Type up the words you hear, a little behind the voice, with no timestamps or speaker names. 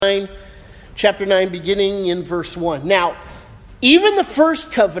chapter 9, beginning in verse 1. Now, even the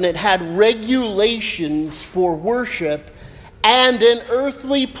first covenant had regulations for worship and an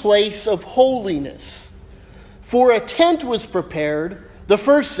earthly place of holiness. For a tent was prepared, the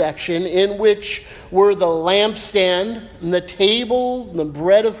first section, in which were the lampstand, and the table, and the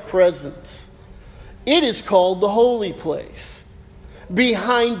bread of presence. It is called the holy place.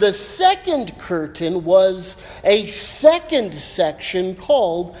 Behind the second curtain was a second section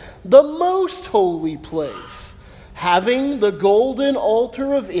called the most holy place, having the golden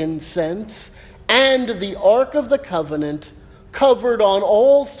altar of incense and the ark of the covenant, covered on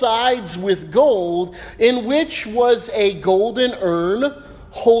all sides with gold, in which was a golden urn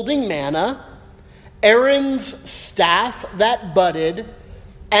holding manna, Aaron's staff that budded,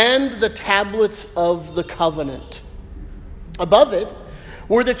 and the tablets of the covenant. Above it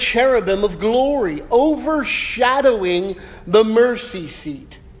were the cherubim of glory, overshadowing the mercy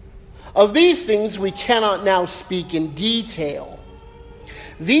seat. Of these things we cannot now speak in detail.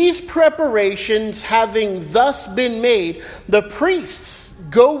 These preparations having thus been made, the priests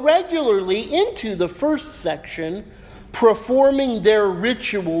go regularly into the first section, performing their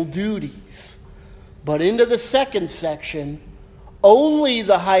ritual duties. But into the second section, only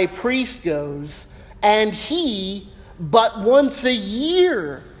the high priest goes, and he but once a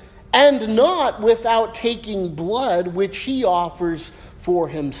year, and not without taking blood, which he offers for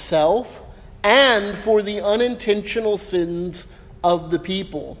himself and for the unintentional sins of the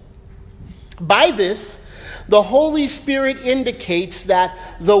people. By this, the Holy Spirit indicates that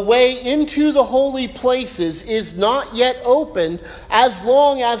the way into the holy places is not yet opened as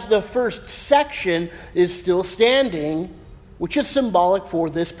long as the first section is still standing, which is symbolic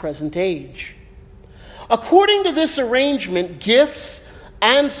for this present age. According to this arrangement, gifts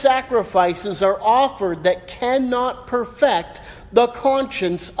and sacrifices are offered that cannot perfect the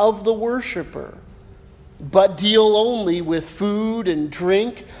conscience of the worshiper, but deal only with food and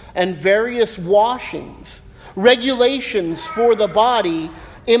drink and various washings, regulations for the body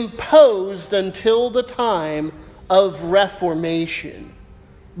imposed until the time of Reformation.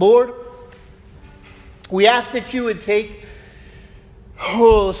 Lord, we ask that you would take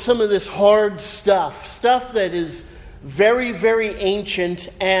some of this hard stuff that is very, very ancient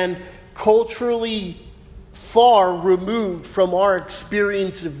and culturally far removed from our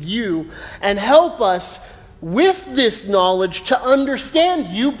experience of you, and help us with this knowledge to understand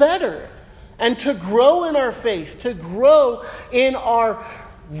you better and to grow in our faith, to grow in our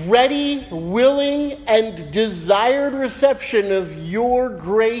ready, willing, and desired reception of your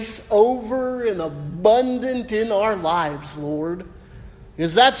grace over and abundant in our lives, Lord,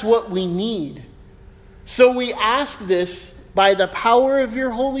 because that's what we need. So we ask this by the power of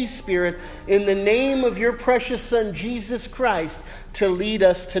your Holy Spirit, in the name of your precious Son, Jesus Christ, to lead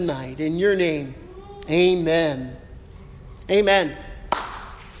us tonight. In your name, amen. Amen.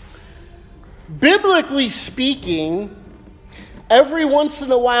 Biblically speaking, every once in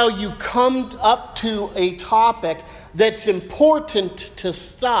a while you come up to a topic that's important to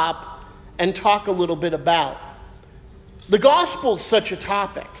stop and talk a little bit about. The gospel is such a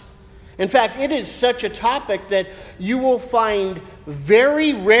topic. In fact, it is such a topic that you will find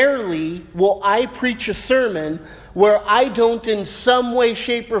very rarely will I preach a sermon where I don't in some way,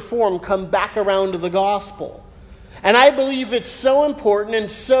 shape, or form come back around to the gospel. And I believe it's so important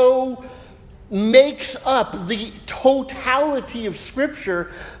and so makes up the totality of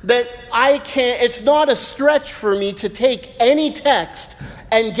Scripture that it's not a stretch for me to take any text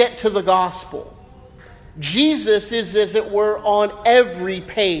and get to the gospel. Jesus is, as it were, on every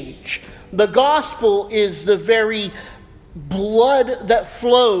page. The gospel is the very blood that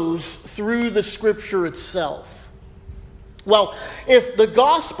flows through the Scripture itself. Well, if the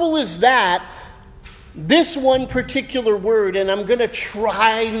gospel is that, this one particular word, and I'm going to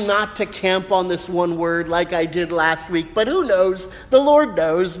try not to camp on this one word like I did last week, but who knows? The Lord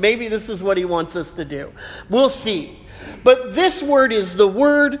knows. Maybe this is what he wants us to do. We'll see. But this word is the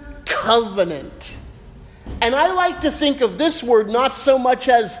word covenant. And I like to think of this word not so much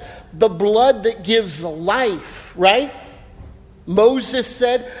as the blood that gives life, right? Moses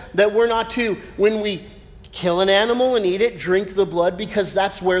said that we're not to, when we kill an animal and eat it, drink the blood, because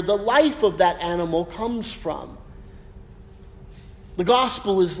that's where the life of that animal comes from. The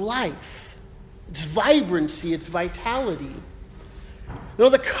gospel is life. It's vibrancy. It's vitality. You know,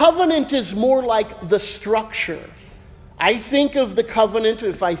 the covenant is more like the structure. I think of the covenant,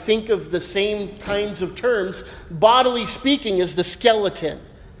 if I think of the same kinds of terms, bodily speaking, is the skeleton.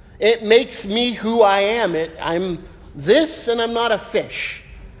 It makes me who I am. I'm this and I'm not a fish.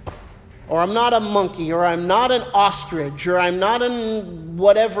 or I'm not a monkey, or I'm not an ostrich, or I'm not an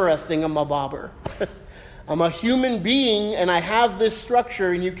whatever a thingamabobber. I'm a human being, and I have this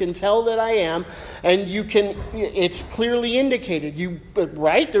structure, and you can tell that I am, and it's clearly indicated.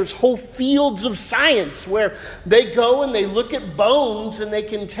 Right? There's whole fields of science where they go and they look at bones, and they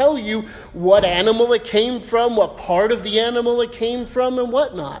can tell you what animal it came from, what part of the animal it came from, and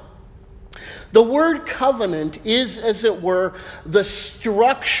whatnot. The word covenant is, as it were, the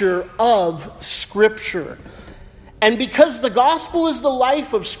structure of Scripture. And because the gospel is the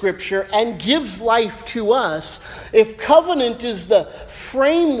life of Scripture and gives life to us, if covenant is the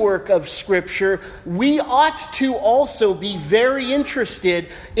framework of Scripture, we ought to also be very interested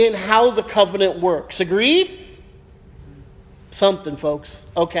in how the covenant works. Agreed? Something, folks.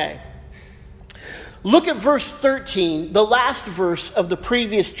 Okay. Look at verse 13, the last verse of the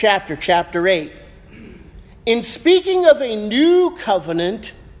previous chapter, chapter 8. In speaking of a new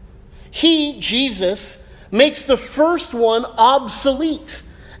covenant, he, Jesus, makes the first one obsolete.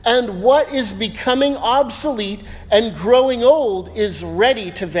 And what is becoming obsolete and growing old is ready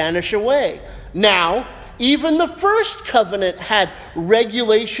to vanish away. Now, even the first covenant had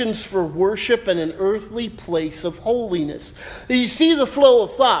regulations for worship and an earthly place of holiness. You see the flow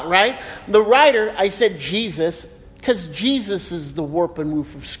of thought, right? The writer, I said Jesus, because Jesus is the warp and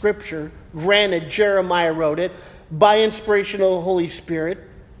woof of Scripture. Granted, Jeremiah wrote it by inspiration of the Holy Spirit,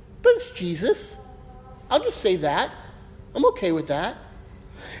 but it's Jesus. I'll just say that. I'm okay with that.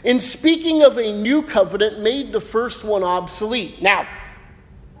 In speaking of a new covenant, made the first one obsolete. Now,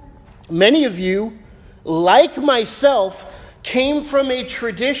 many of you, like myself, came from a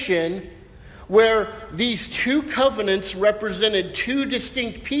tradition where these two covenants represented two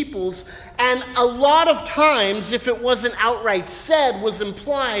distinct peoples, and a lot of times, if it wasn't outright said, was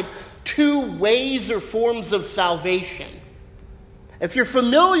implied two ways or forms of salvation. If you're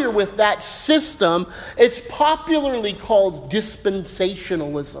familiar with that system, it's popularly called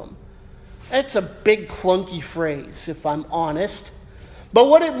dispensationalism. It's a big clunky phrase, if I'm honest. But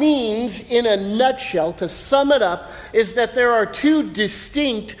what it means, in a nutshell, to sum it up, is that there are two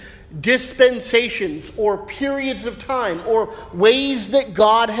distinct dispensations or periods of time or ways that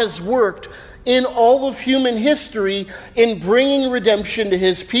God has worked in all of human history in bringing redemption to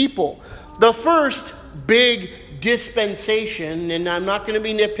his people. The first big dispensation, and I'm not going to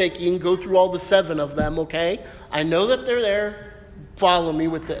be nitpicking, go through all the 7 of them, okay? I know that they're there. Follow me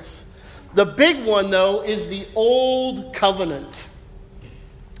with this. The big one, though, is the Old Covenant.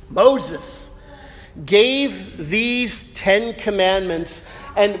 Moses gave these 10 commandments,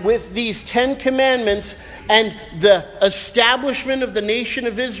 and with these 10 commandments and the establishment of the nation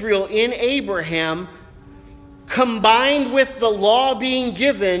of Israel in Abraham, combined with the law being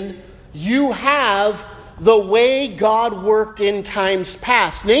given, you have the way God worked in times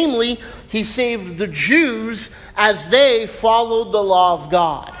past. Namely, he saved the Jews as they followed the law of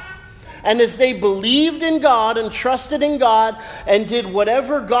God. And as they believed in God and trusted in God and did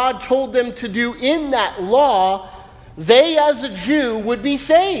whatever God told them to do in that law, they as a Jew would be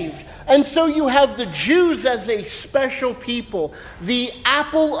saved. And so you have the Jews as a special people, the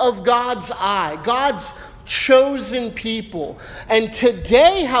apple of God's eye, God's chosen people. And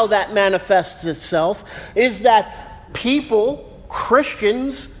today how that manifests itself is that people,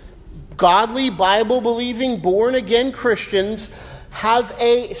 Christians, godly, Bible-believing, born-again Christians, have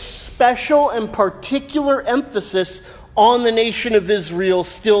a special and particular emphasis on the nation of Israel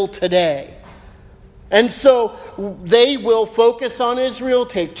still today. And so they will focus on Israel,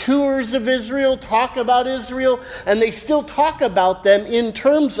 take tours of Israel, talk about Israel, and they still talk about them in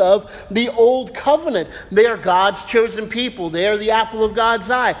terms of the Old Covenant. They are God's chosen people. They are the apple of God's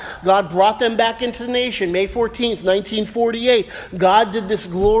eye. God brought them back into the nation, May 14th, 1948. God did this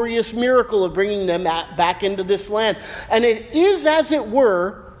glorious miracle of bringing them back into this land. And it is, as it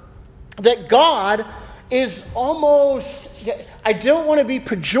were, that God is almost, I don't want to be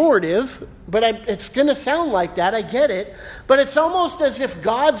pejorative, but it's going to sound like that, I get it. But it's almost as if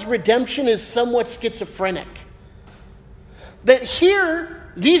God's redemption is somewhat schizophrenic. That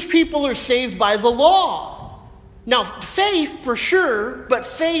here, these people are saved by the law. Now, faith for sure, but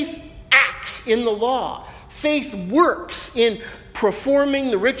faith acts in the law. Faith works in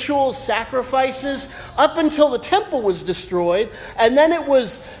performing the rituals, sacrifices, up until the temple was destroyed. And then it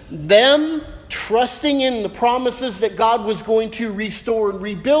was them trusting in the promises that God was going to restore and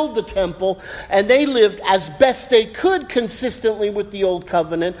rebuild the temple, and they lived as best they could consistently with the Old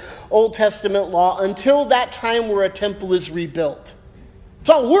Covenant, Old Testament law, until that time where a temple is rebuilt. It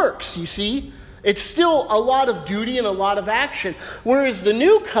all works, you see. It's still a lot of duty and a lot of action. Whereas the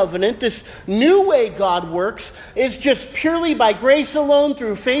new covenant, this new way God works, is just purely by grace alone,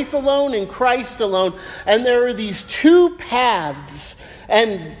 through faith alone, in Christ alone. And there are these two paths.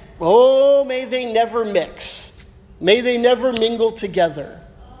 And, may they never mix. May they never mingle together.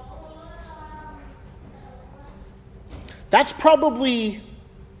 That's probably,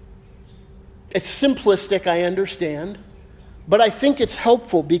 it's simplistic, I understand. But I think it's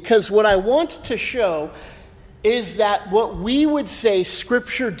helpful because what I want to show is that what we would say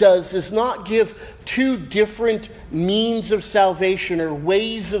Scripture does is not give two different means of salvation or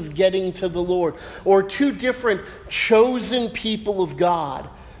ways of getting to the Lord or two different chosen people of God.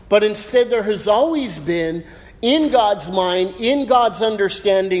 But instead there has always been, in God's mind, in God's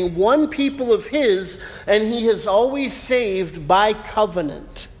understanding, one people of His, and He has always saved by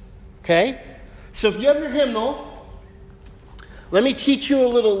covenant. Okay? So if you have your hymnal, let me teach you a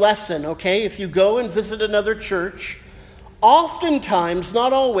little lesson, okay? If you go and visit another church, oftentimes,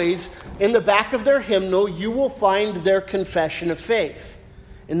 not always, in the back of their hymnal, you will find their confession of faith.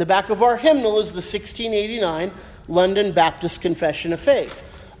 In the back of our hymnal is the 1689 London Baptist Confession of Faith.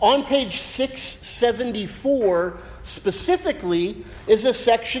 On page 674, specifically, is a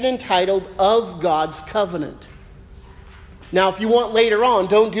section entitled, Of God's Covenant. Now, if you want later on,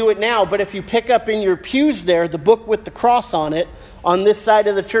 don't do it now, but if you pick up in your pews there, the book with the cross on it, on this side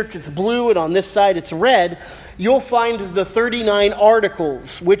of the church it's blue and on this side it's red, you'll find the 39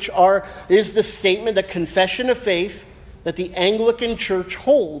 articles, which is the statement, the confession of faith that the Anglican Church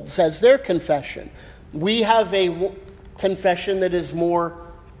holds as their confession. We have a confession that is more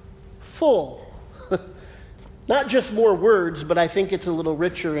full. Not just more words, but I think it's a little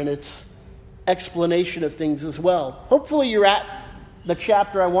richer in its explanation of things as well. Hopefully you're at the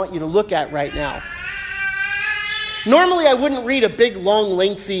chapter I want you to look at right now. Normally I wouldn't read a big, long,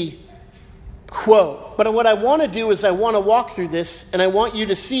 lengthy quote, but what I want to do is I want to walk through this and I want you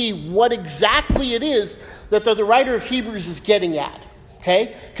to see what exactly it is that the writer of Hebrews is getting at,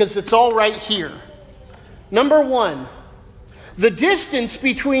 okay? Because it's all right here. Number one, the distance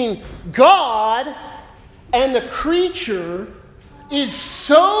between God and the creature is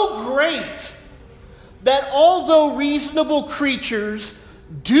so great that although reasonable creatures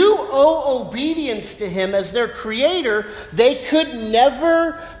do owe obedience to Him as their creator, they could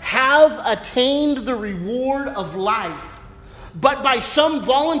never have attained the reward of life. But by some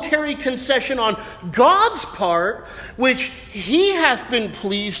voluntary concession on God's part, which He hath been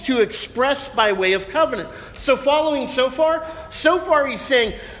pleased to express by way of covenant. So following so far He's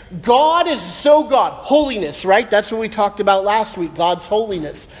saying, God is so God. Holiness, right? That's what we talked about last week, God's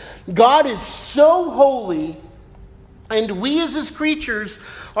holiness. God is so holy, and we as His creatures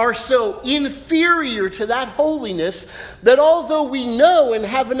are so inferior to that holiness that although we know and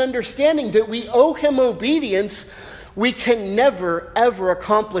have an understanding that we owe Him obedience, we can never, ever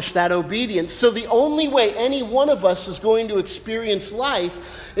accomplish that obedience. So the only way any one of us is going to experience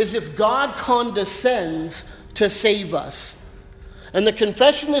life is if God condescends to save us. And the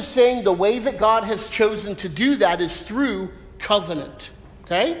confession is saying the way that God has chosen to do that is through covenant.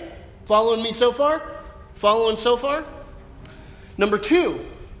 Okay? Following me so far? Following so far? Number two,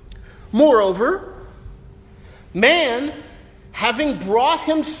 moreover, man, having brought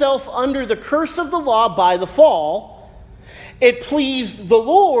himself under the curse of the law by the fall, it pleased the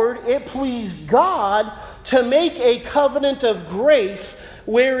Lord, it pleased God to make a covenant of grace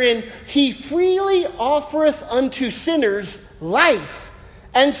wherein He freely offereth unto sinners life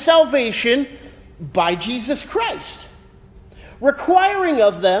and salvation by Jesus Christ, requiring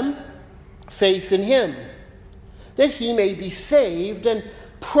of them faith in Him, that He may be saved, and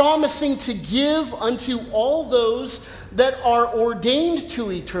promising to give unto all those that are ordained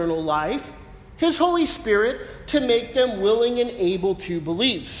to eternal life His Holy Spirit to make them willing and able to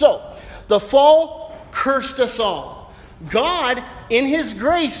believe. So, the fall cursed us all. God, in His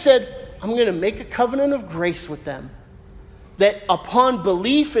grace, said, I'm going to make a covenant of grace with them, that upon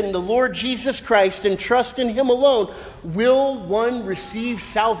belief in the Lord Jesus Christ and trust in Him alone, will one receive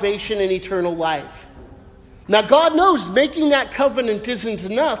salvation and eternal life. Now, God knows making that covenant isn't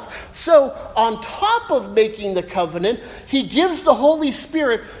enough. So, on top of making the covenant, He gives the Holy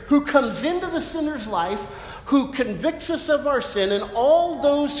Spirit who comes into the sinner's life, who convicts us of our sin, and all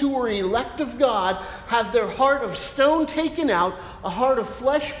those who are elect of God have their heart of stone taken out, a heart of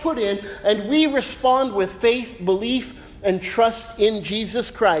flesh put in, and we respond with faith, belief, and trust in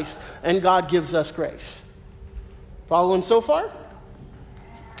Jesus Christ, and God gives us grace. Following so far?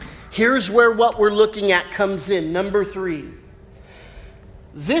 Here's where what we're looking at comes in. Number 3.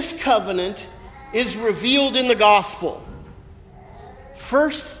 This covenant is revealed in the gospel.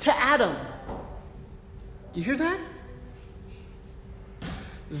 First to Adam, Do you hear that?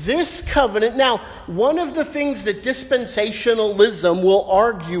 This covenant, now, one of the things that dispensationalism will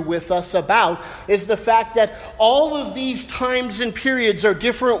argue with us about is the fact that all of these times and periods are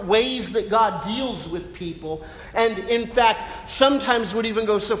different ways that God deals with people. And in fact, sometimes would even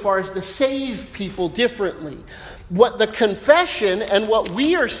go so far as to save people differently. What the confession and what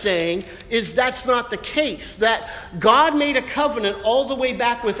we are saying is that's not the case. That God made a covenant all the way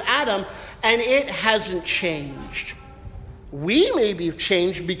back with Adam, and it hasn't changed. We maybe have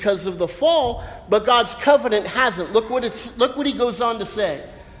changed because of the fall, but God's covenant hasn't. Look what he goes on to say.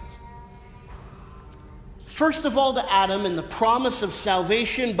 First of all to Adam and the promise of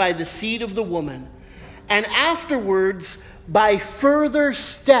salvation by the seed of the woman, and afterwards by further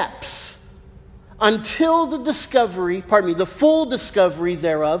steps until the full discovery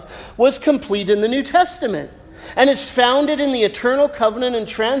thereof was complete in the New Testament, and is founded in the eternal covenant and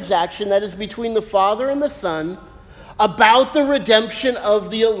transaction that is between the Father and the Son, about the redemption of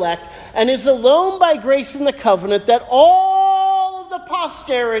the elect, and is alone by grace in the covenant that all of the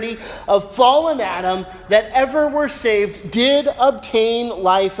posterity of fallen Adam that ever were saved did obtain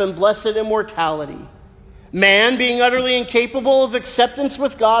life and blessed immortality. Man being utterly incapable of acceptance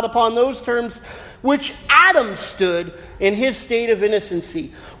with God upon those terms which Adam stood in his state of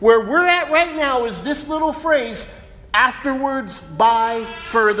innocency. Where we're at right now is this little phrase, afterwards by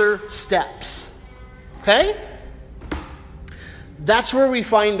further steps. Okay? That's where we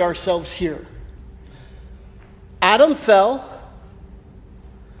find ourselves here. Adam fell,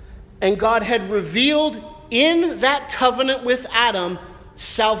 and God had revealed in that covenant with Adam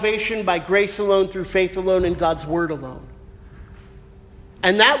salvation by grace alone, through faith alone, in God's word alone.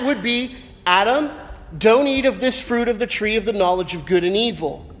 And that would be, Adam, don't eat of this fruit of the tree of the knowledge of good and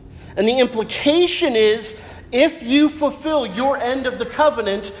evil. And the implication is, if you fulfill your end of the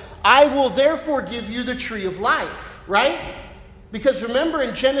covenant, I will therefore give you the tree of life, right? Because remember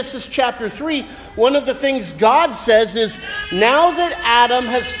in Genesis chapter 3, one of the things God says is, now that Adam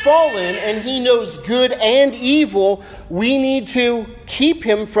has fallen and he knows good and evil, we need to keep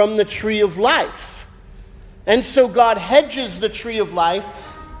him from the tree of life. And so God hedges the tree of life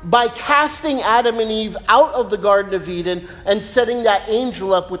by casting Adam and Eve out of the Garden of Eden and setting that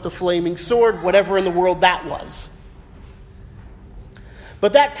angel up with the flaming sword, whatever in the world that was.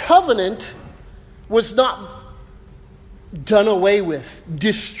 But that covenant was not done away with,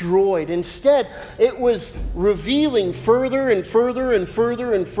 destroyed. Instead, it was revealing further and further and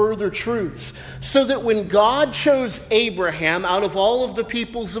further and further truths. So that when God chose Abraham out of all of the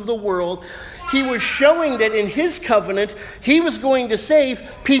peoples of the world, he was showing that in his covenant, he was going to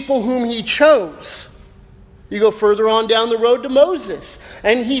save people whom he chose. You go further on down the road to Moses,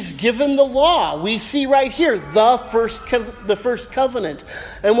 and he's given the law. We see right here the first covenant.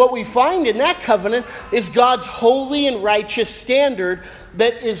 And what we find in that covenant is God's holy and righteous standard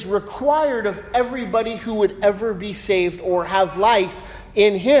that is required of everybody who would ever be saved or have life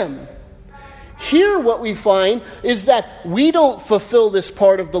in him. Here what we find is that we don't fulfill this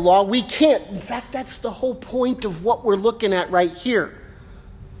part of the law. We can't. In fact, that's the whole point of what we're looking at right here.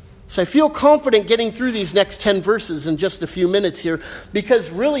 So I feel confident getting through these next 10 verses in just a few minutes here,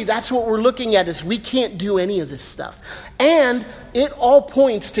 because really that's what we're looking at, is we can't do any of this stuff. And it all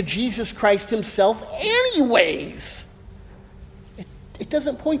points to Jesus Christ himself anyways. It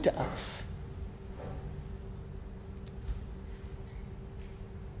doesn't point to us.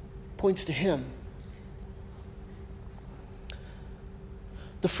 It points to him.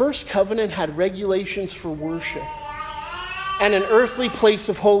 The first covenant had regulations for worship and an earthly place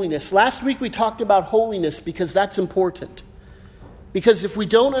of holiness. Last week we talked about holiness because that's important. Because if we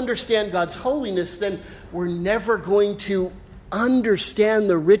don't understand God's holiness, then we're never going to understand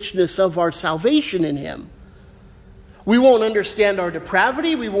the richness of our salvation in him. We won't understand our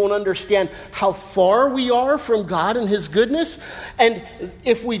depravity. We won't understand how far we are from God and his goodness. And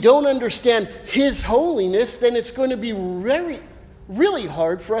if we don't understand his holiness, then it's going to be really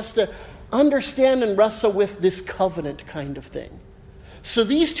hard for us to understand and wrestle with this covenant kind of thing. So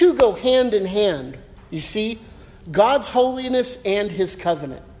these two go hand in hand. You see, God's holiness and his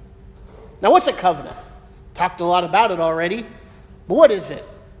covenant. Now, what's a covenant? Talked a lot about it already, but what is it?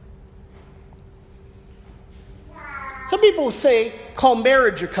 Some people call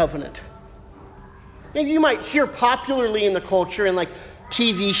marriage a covenant. And you might hear popularly in the culture in like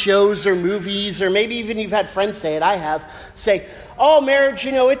TV shows or movies, or maybe even you've had friends say it, I have, say, oh, marriage,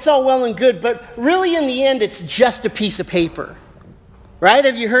 it's all well and good, but really in the end, it's just a piece of paper. Right?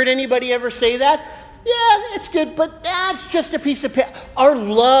 Have you heard anybody ever say that? Yeah, it's good, but it's just a piece of paper. Our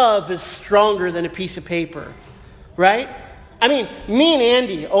love is stronger than a piece of paper. Right? I mean, me and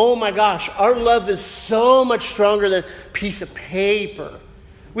Andy, oh my gosh, our love is so much stronger than a piece of paper.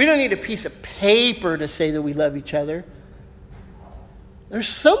 We don't need a piece of paper to say that we love each other. There's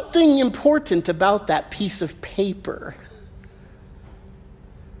something important about that piece of paper.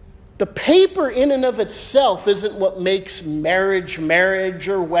 The paper in and of itself isn't what makes marriage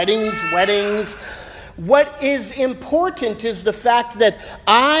or weddings. What is important is the fact that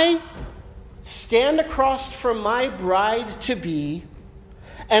I stand across from my bride-to-be,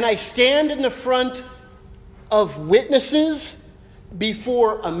 and I stand in the front of witnesses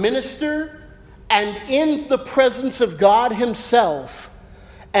before a minister and in the presence of God himself,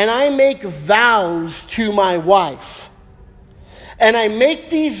 and I make vows to my wife. And I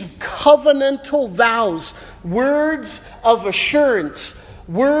make these covenantal vows, words of assurance,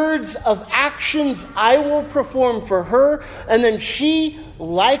 words of actions I will perform for her, and then she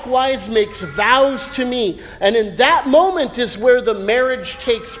likewise makes vows to me. And in that moment is where the marriage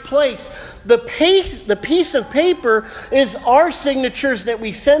takes place. The piece of paper is our signatures that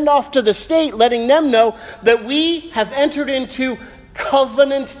we send off to the state, letting them know that we have entered into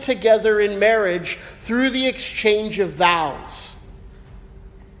covenant together in marriage through the exchange of vows.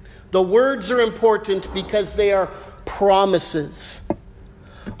 The words are important because they are promises.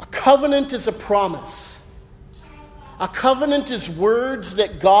 A covenant is a promise. A covenant is words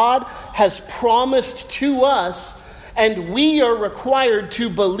that God has promised to us, and we are required to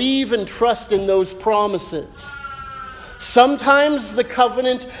believe and trust in those promises. Sometimes the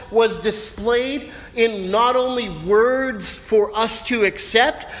covenant was displayed in not only words for us to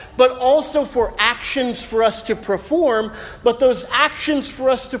accept, but also for actions for us to perform. But those actions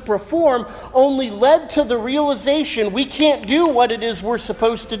for us to perform only led to the realization we can't do what it is we're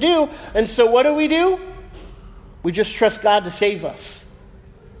supposed to do. And so what do? We just trust God to save us,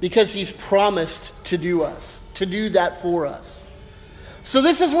 because he's promised to do that for us. So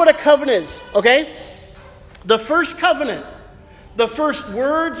this is what a covenant is, okay? The first covenant, the first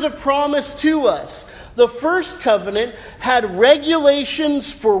words of promise to us. The first covenant had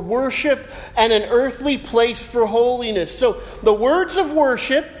regulations for worship and an earthly place for holiness. So the words of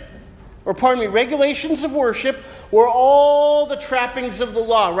worship, regulations of worship, were all the trappings of the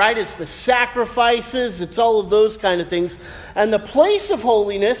law, right? It's the sacrifices, it's all of those kind of things. And the place of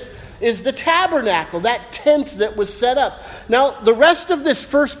holiness is the tabernacle, that tent that was set up. Now, the rest of this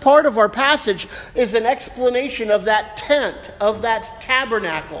first part of our passage is an explanation of that tent, of that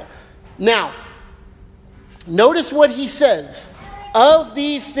tabernacle. Now, notice what he says. Of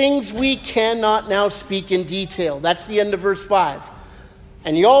these things we cannot now speak in detail. That's the end of verse 5.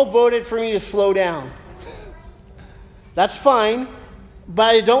 And you all voted for me to slow down. That's fine,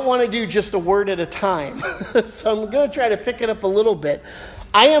 but I don't want to do just a word at a time. So I'm going to try to pick it up a little bit.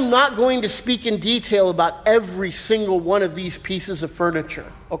 I am not going to speak in detail about every single one of these pieces of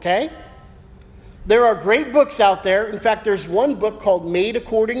furniture, okay? There are great books out there. In fact, there's one book called Made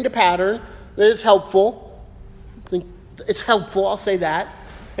According to Pattern that is helpful. I think it's helpful, I'll say that.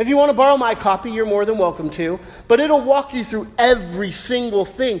 If you want to borrow my copy, you're more than welcome to. But it'll walk you through every single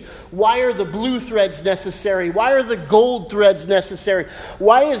thing. Why are the blue threads necessary? Why are the gold threads necessary?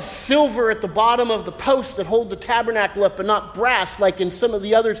 Why is silver at the bottom of the posts that hold the tabernacle up and not brass like in some of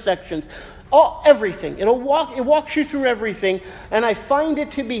the other sections? Everything. It walks you through everything, and I find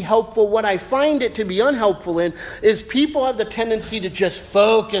it to be helpful. What I find it to be unhelpful in is people have the tendency to just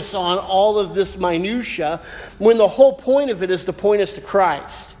focus on all of this minutia when the whole point of it is to point us to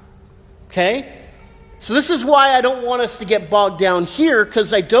Christ. Okay? So this is why I don't want us to get bogged down here,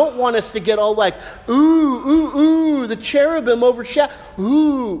 because I don't want us to get all like, ooh, the cherubim overshadow.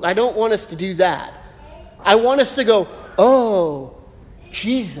 Ooh, I don't want us to do that. I want us to go, oh,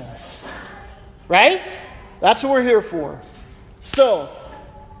 Jesus. Right? That's what we're here for. So,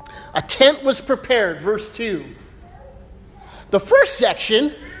 a tent was prepared, verse 2. The first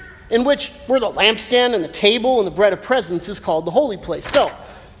section, in which where the lampstand and the table and the bread of presence, is called the holy place. So,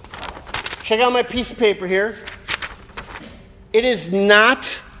 check out my piece of paper here. It is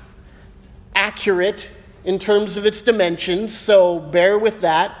not accurate in terms of its dimensions, so bear with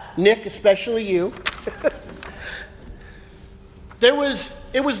that. Nick, especially you.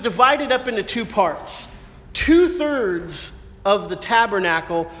 It was divided up into two parts. 2/3 of the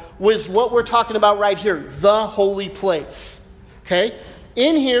tabernacle was what we're talking about right here, the holy place. Okay?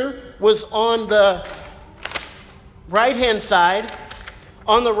 In here was on the right-hand side.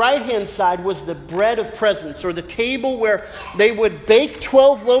 On the right-hand side was the bread of presence, or the table where they would bake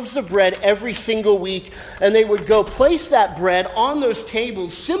 12 loaves of bread every single week, and they would go place that bread on those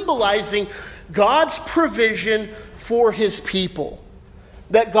tables, symbolizing God's provision for his people.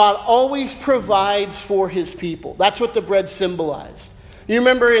 that God always provides for his people. That's what the bread symbolized. You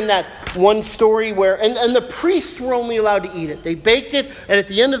remember in that one story where, and the priests were only allowed to eat it. They baked it, and at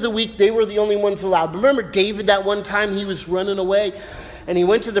the end of the week, they were the only ones allowed. Remember David that one time he was running away, and he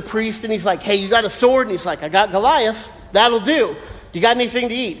went to the priest, and he's like, hey, you got a sword? And he's like, I got Goliath. That'll do. You got anything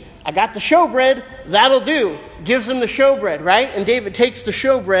to eat? I got the showbread. That'll do. Gives him the showbread, right? And David takes the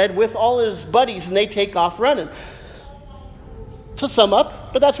showbread with all his buddies, and they take off running. To sum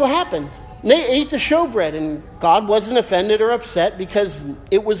up, but that's what happened. They ate the showbread, and God wasn't offended or upset because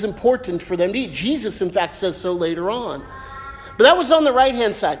it was important for them to eat. Jesus, in fact, says so later on. But that was on the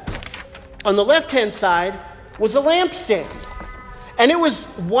right-hand side. On the left-hand side was a lampstand. And it was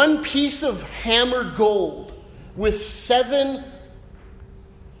one piece of hammered gold with 7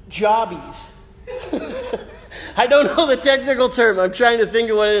 jobbies. I don't know the technical term. I'm trying to think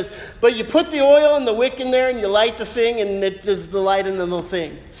of what it is. But you put the oil and the wick in there and you light the thing and it does the light in the little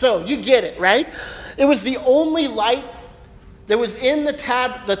thing. So you get it, right? It was the only light that was in the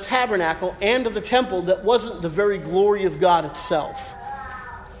tabernacle and of the temple that wasn't the very glory of God itself.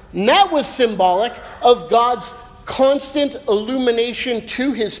 And that was symbolic of God's constant illumination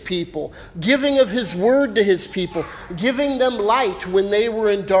to his people, giving of his word to his people, giving them light when they were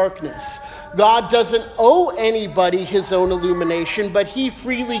in darkness. God doesn't owe anybody his own illumination, but he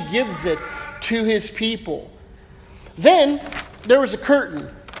freely gives it to his people. Then there was a curtain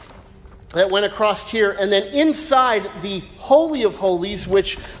that went across here, and then inside the Holy of Holies,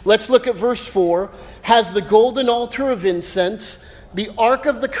 which, let's look at verse 4, has the golden altar of incense, the Ark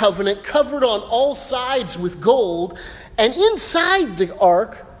of the Covenant covered on all sides with gold, and inside the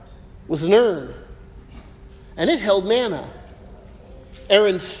Ark was an urn, and it held manna,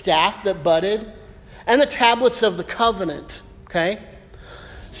 Aaron's staff that budded, and the tablets of the covenant, okay?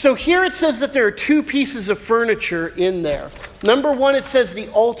 So here it says that there are 2 pieces of furniture in there. Number 1, it says the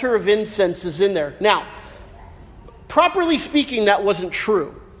altar of incense is in there. Now, properly speaking, that wasn't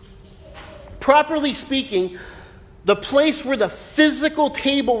true. Properly speaking, the place where the physical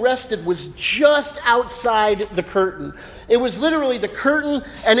table rested was just outside the curtain. It was literally the curtain,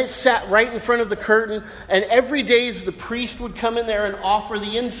 and it sat right in front of the curtain. And every day the priest would come in there and offer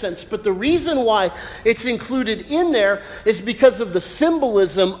the incense. But the reason why it's included in there is because of the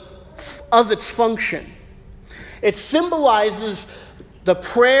symbolism of its function. It symbolizes the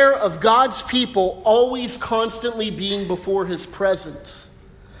prayer of God's people always constantly being before his presence.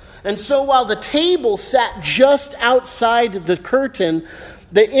 And so while the table sat just outside the curtain,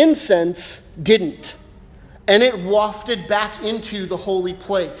 the incense didn't. And it wafted back into the holy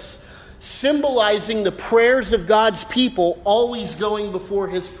place, symbolizing the prayers of God's people always going before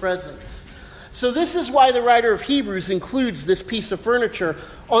his presence. So this is why the writer of Hebrews includes this piece of furniture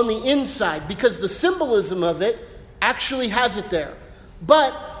on the inside, because the symbolism of it actually has it there.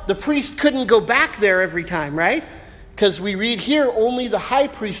 But the priest couldn't go back there every time, right? Because we read here, only the high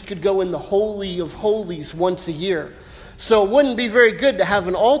priest could go in the Holy of Holies once a year. So it wouldn't be very good to have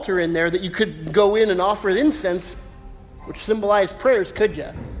an altar in there that you could go in and offer incense, which symbolized prayers, could you?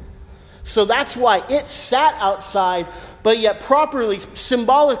 So that's why it sat outside, but yet properly,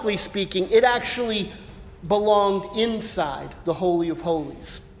 symbolically speaking, it actually belonged inside the Holy of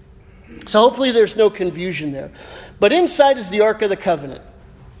Holies. So hopefully there's no confusion there. But inside is the Ark of the Covenant,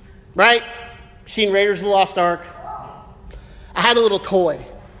 right? Seen Raiders of the Lost Ark? I had a little toy.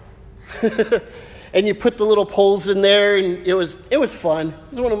 And you put the little poles in there, and it was fun. It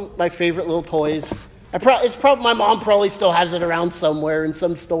was one of my favorite little toys. My mom probably still has it around somewhere in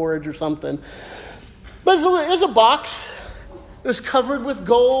some storage or something. But it was a box. It was covered with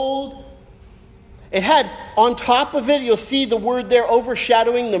gold. It had, on top of it, you'll see the word there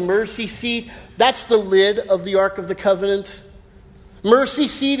overshadowing the mercy seat. That's the lid of the Ark of the Covenant. Mercy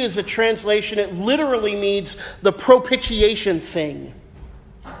seat is a translation. It literally means the propitiation thing.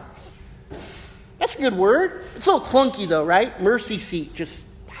 That's a good word. It's a little clunky though, right? Mercy seat. Just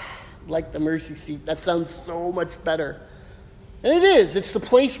like the mercy seat. That sounds so much better. And it is. It's the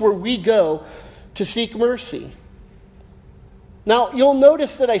place where we go to seek mercy. Now, you'll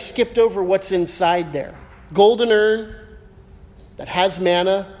notice that I skipped over what's inside there. Golden urn that has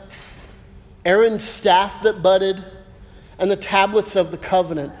manna, Aaron's staff that budded, and the tablets of the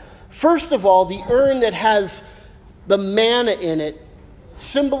covenant. First of all, the urn that has the manna in it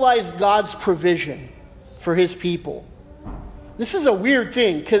symbolized God's provision for his people. This is a weird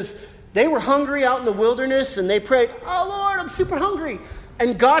thing because they were hungry out in the wilderness and they prayed, "Oh Lord, I'm super hungry."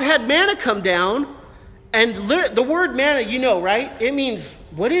 And God had manna come down. And the word manna, you know, right? It means,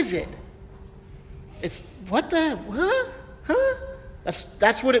 what is it? It's, what the, huh?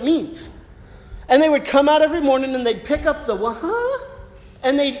 That's what it means. And they would come out every morning and they'd pick up the,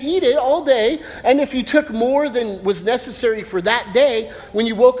 And they'd eat it all day, and if you took more than was necessary for that day, when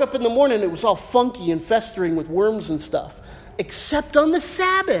you woke up in the morning, it was all funky and festering with worms and stuff. Except on the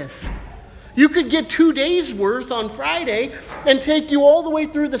Sabbath. You could get 2 days' worth on Friday and take you all the way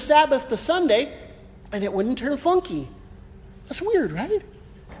through the Sabbath to Sunday, and it wouldn't turn funky. That's weird, right?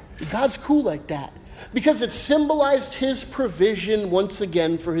 God's cool like that, because it symbolized his provision once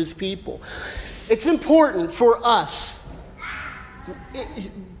again for his people. It's important for us.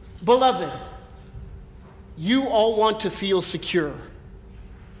 Beloved, you all want to feel secure.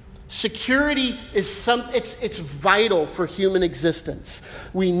 Security is it's vital for human existence.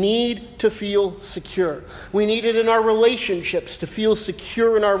 We need to feel secure. We need it in our relationships, to feel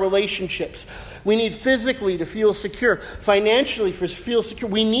secure in our relationships. We need physically to feel secure, financially to feel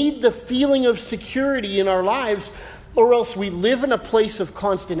secure. We need the feeling of security in our lives, or else we live in a place of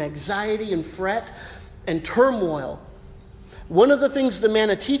constant anxiety and fret and turmoil. One of the things the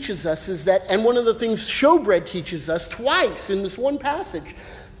manna teaches us is that, and one of the things showbread teaches us twice in this one passage,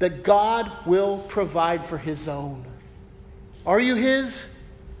 that God will provide for his own. Are you his?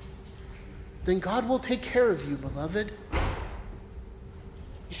 Then God will take care of you, beloved. You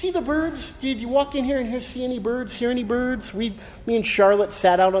see the birds? Did you walk in here and see any birds, hear any birds? Me and Charlotte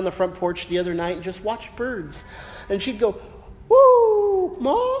sat out on the front porch the other night and just watched birds. And she'd go, woo,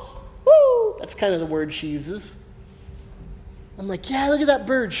 ma, woo. That's kind of the word she uses. I'm like, yeah, look at that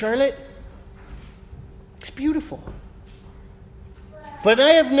bird, Charlotte. It's beautiful. But I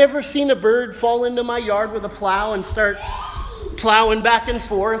have never seen a bird fall into my yard with a plow and start plowing back and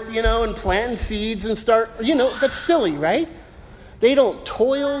forth, and planting seeds and start, that's silly, right? They don't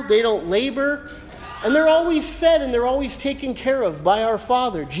toil, they don't labor, and they're always fed and they're always taken care of by our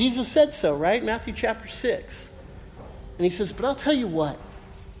Father. Jesus said so, right? Matthew chapter 6. And he says, but I'll tell you what.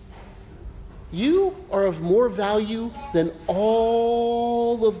 You are of more value than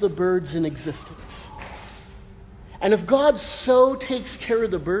all of the birds in existence. And if God so takes care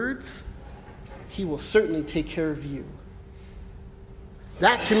of the birds, he will certainly take care of you.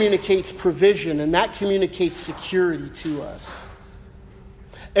 That communicates provision, and that communicates security to us.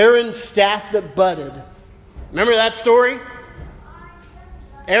 Aaron's staff that budded. Remember that story?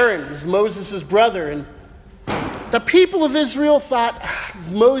 Aaron was Moses' brother, and the people of Israel thought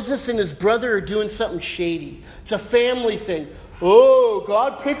Moses and his brother are doing something shady. It's a family thing. Oh,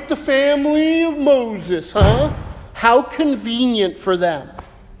 God picked the family of Moses, huh? How convenient for them.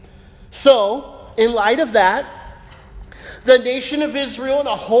 So, in light of that, the nation of Israel and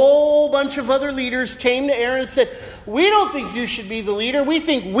a whole bunch of other leaders came to Aaron and said, we don't think you should be the leader. We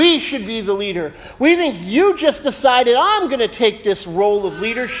think we should be the leader. We think you just decided I'm going to take this role of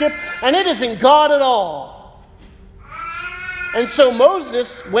leadership, and it isn't God at all. And so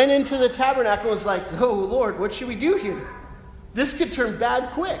Moses went into the tabernacle and was like, oh, Lord, what should we do here? This could turn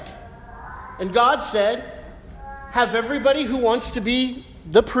bad quick. And God said, have everybody who wants to be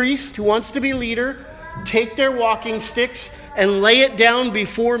the priest, who wants to be leader, take their walking sticks and lay it down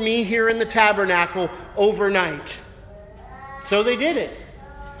before me here in the tabernacle overnight. So they did it.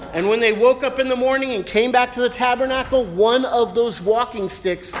 And when they woke up in the morning and came back to the tabernacle, one of those walking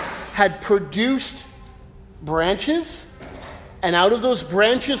sticks had produced branches, and out of those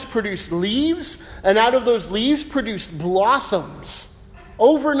branches produced leaves, and out of those leaves produced blossoms.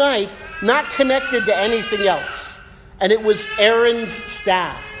 Overnight, not connected to anything else. And it was Aaron's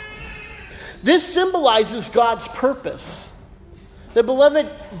staff. This symbolizes God's purpose. The beloved,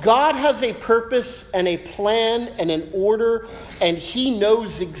 God has a purpose and a plan and an order, and he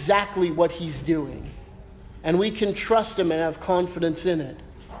knows exactly what he's doing. And we can trust him and have confidence in it.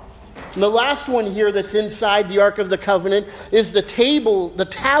 And the last one here that's inside the Ark of the Covenant is the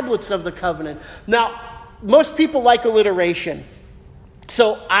tablets of the covenant. Now, most people like alliteration.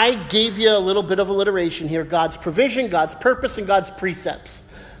 So I gave you a little bit of alliteration here. God's provision, God's purpose, and God's precepts.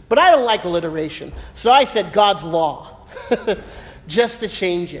 But I don't like alliteration. So I said God's law. Just to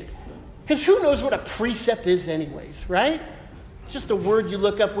change it. Because who knows what a precept is anyways, right? It's just a word you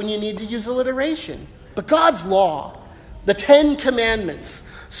look up when you need to use alliteration. But God's law, the 10 Commandments.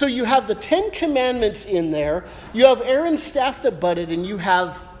 So you have the 10 Commandments in there. You have Aaron's staff that budded, and you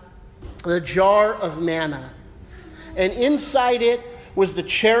have the jar of manna. And inside it was the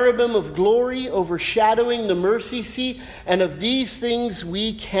cherubim of glory overshadowing the mercy seat. And of these things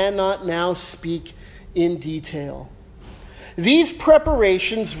we cannot now speak in detail. These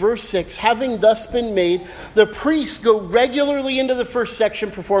preparations, verse 6, having thus been made, the priests go regularly into the first section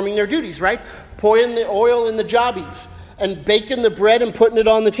performing their duties, right? Pouring the oil in the jobbies and baking the bread and putting it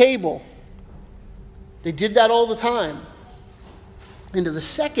on the table. They did that all the time. Into the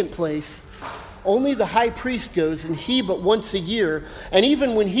second place, only the high priest goes, and he but once a year. And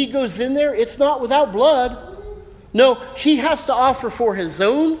even when he goes in there, it's not without blood. No, he has to offer for his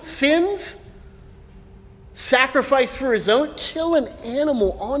own sins, sacrifice for his own, kill an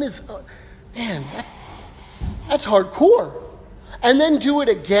animal on his own. Man, that's hardcore. And then do it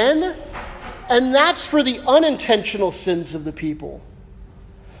again, and that's for the unintentional sins of the people.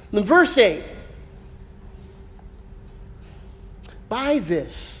 In verse 8,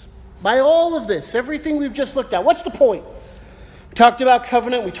 by all of this, everything we've just looked at, what's the point? We talked about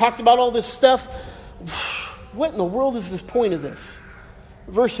covenant, we talked about all this stuff. What in the world is this point of this?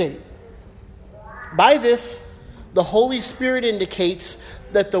 Verse 8. By this, the Holy Spirit indicates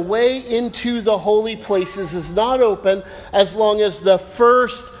that the way into the holy places is not open as long as the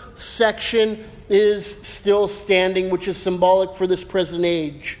first section is still standing, which is symbolic for this present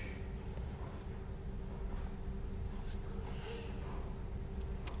age.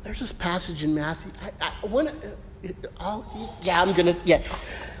 There's this passage in Matthew. Yes.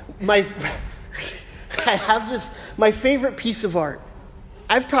 I have this, my favorite piece of art.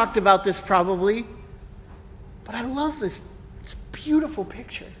 I've talked about this probably, but I love this. It's a beautiful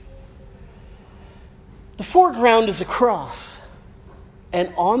picture. The foreground is a cross,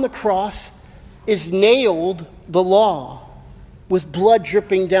 and on the cross is nailed the law with blood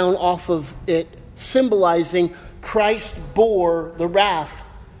dripping down off of it, symbolizing Christ bore the wrath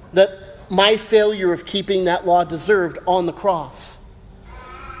that my failure of keeping that law deserved on the cross.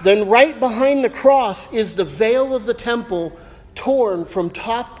 Then right behind the cross is the veil of the temple torn from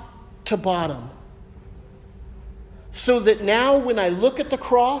top to bottom. So that now when I look at the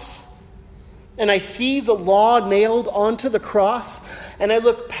cross and I see the law nailed onto the cross and I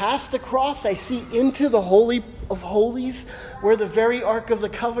look past the cross, I see into the Holy of Holies where the very Ark of the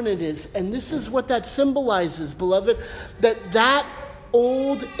Covenant is. And this is what that symbolizes, beloved, that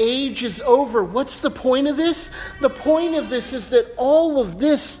old age is over. What's the point of this? The point of this is that all of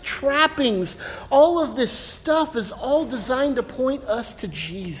this trappings, all of this stuff is all designed to point us to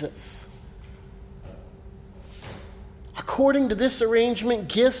Jesus. According to this arrangement,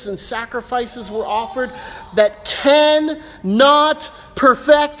 gifts and sacrifices were offered that cannot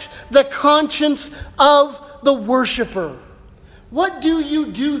perfect the conscience of the worshiper. What do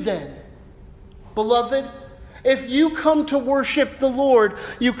you do then, beloved? If you come to worship the Lord,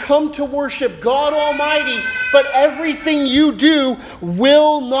 you come to worship God Almighty, but everything you do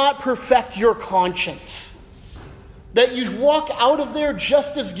will not perfect your conscience. That you'd walk out of there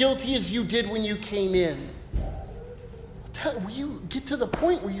just as guilty as you did when you came in. You get to the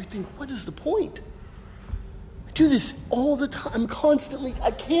point where you think, what is the point? I do this all the time, constantly.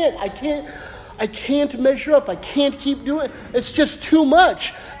 I can't measure up. I can't keep doing it. It's just too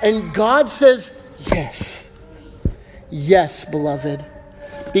much. And God says, yes. Yes, beloved,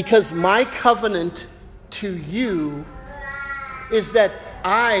 because my covenant to you is that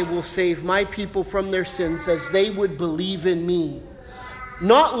I will save my people from their sins as they would believe in me.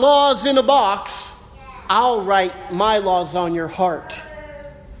 Not laws in a box. I'll write my laws on your heart.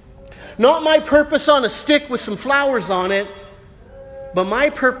 Not my purpose on a stick with some flowers on it, but my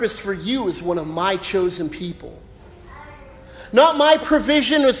purpose for you is one of my chosen people. Not my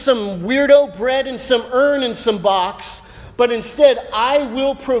provision with some weirdo bread and some urn and some box, but instead I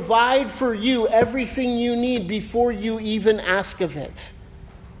will provide for you everything you need before you even ask of it.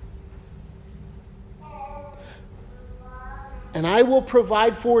 And I will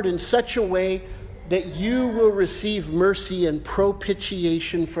provide for it in such a way that you will receive mercy and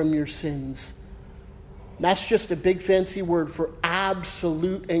propitiation from your sins. That's just a big fancy word for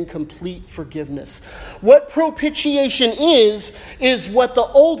absolute and complete forgiveness. What propitiation is what the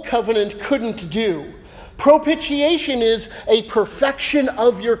old covenant couldn't do. Propitiation is a perfection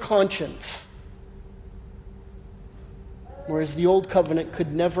of your conscience. Whereas the old covenant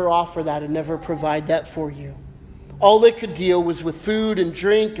could never offer that and never provide that for you. All it could deal was with food and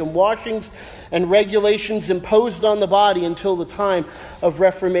drink and washings and regulations imposed on the body until the time of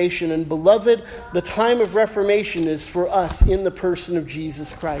Reformation. And beloved, the time of Reformation is for us in the person of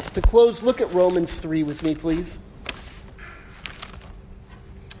Jesus Christ. To close, look at Romans 3 with me, please.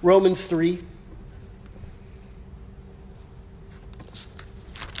 Romans 3.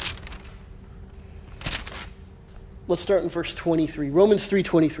 Let's start in verse 23. Romans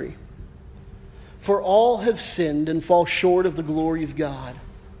 3:23. For all have sinned and fall short of the glory of God.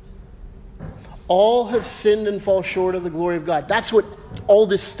 All have sinned and fall short of the glory of God. That's what all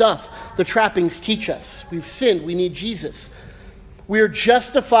this stuff, the trappings, teach us. We've sinned. We need Jesus. We are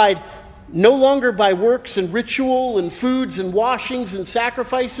justified no longer by works and ritual and foods and washings and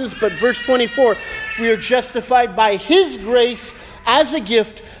sacrifices, but verse 24, we are justified by His grace as a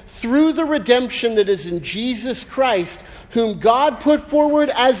gift through the redemption that is in Jesus Christ, whom God put forward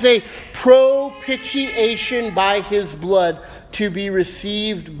as a propitiation by his blood to be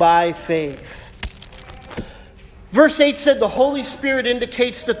received by faith. Verse 8 said the Holy Spirit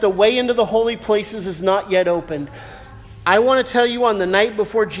indicates that the way into the holy places is not yet opened. I want to tell you, on the night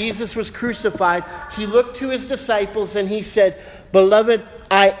before Jesus was crucified, he looked to his disciples and he said, "Beloved,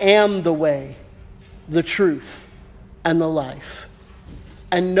 I am the way, the truth, and the life.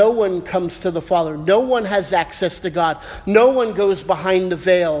 And no one comes to the Father. No one has access to God. No one goes behind the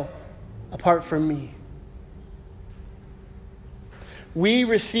veil apart from me." We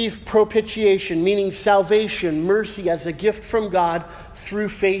receive propitiation, meaning salvation, mercy, as a gift from God through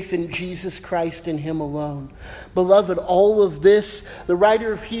faith in Jesus Christ and him alone. Beloved, all of this, the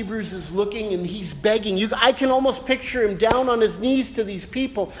writer of Hebrews is looking and he's begging. I can almost picture him down on his knees to these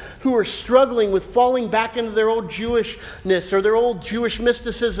people who are struggling with falling back into their old Jewishness or their old Jewish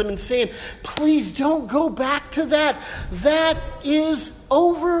mysticism and saying, "Please don't go back to that. That is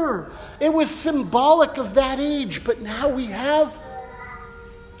over. It was symbolic of that age, but now we have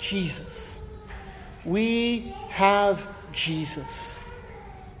Jesus." We have Jesus.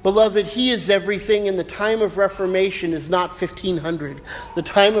 Beloved, he is everything, and the time of Reformation is not 1500. The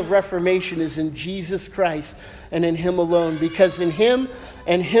time of Reformation is in Jesus Christ and in him alone, because in him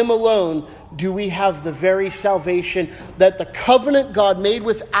and him alone do we have the very salvation that the covenant God made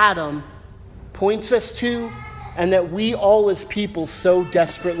with Adam points us to, and that we all as people so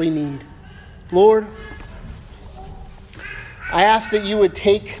desperately need. Lord, I ask that you would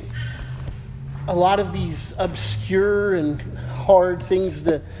take a lot of these obscure and hard things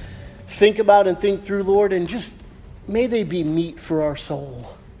to think about and think through, Lord, and just may they be meat for our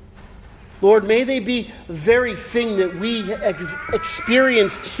soul. Lord, may they be the very thing that we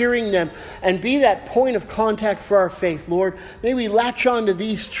experienced hearing them and be that point of contact for our faith. Lord, may we latch on to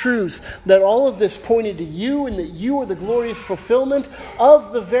these truths, that all of this pointed to you and that you are the glorious fulfillment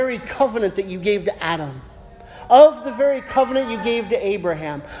of the very covenant that you gave to Adam, of the very covenant you gave to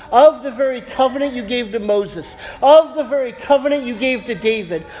Abraham, of the very covenant you gave to Moses, of the very covenant you gave to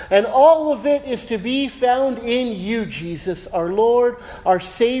David. And all of it is to be found in you, Jesus, our Lord, our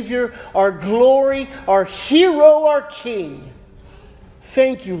Savior, our glory, our hero, our King.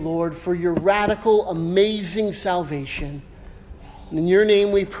 Thank you, Lord, for your radical, amazing salvation. In your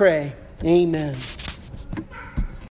name we pray. Amen.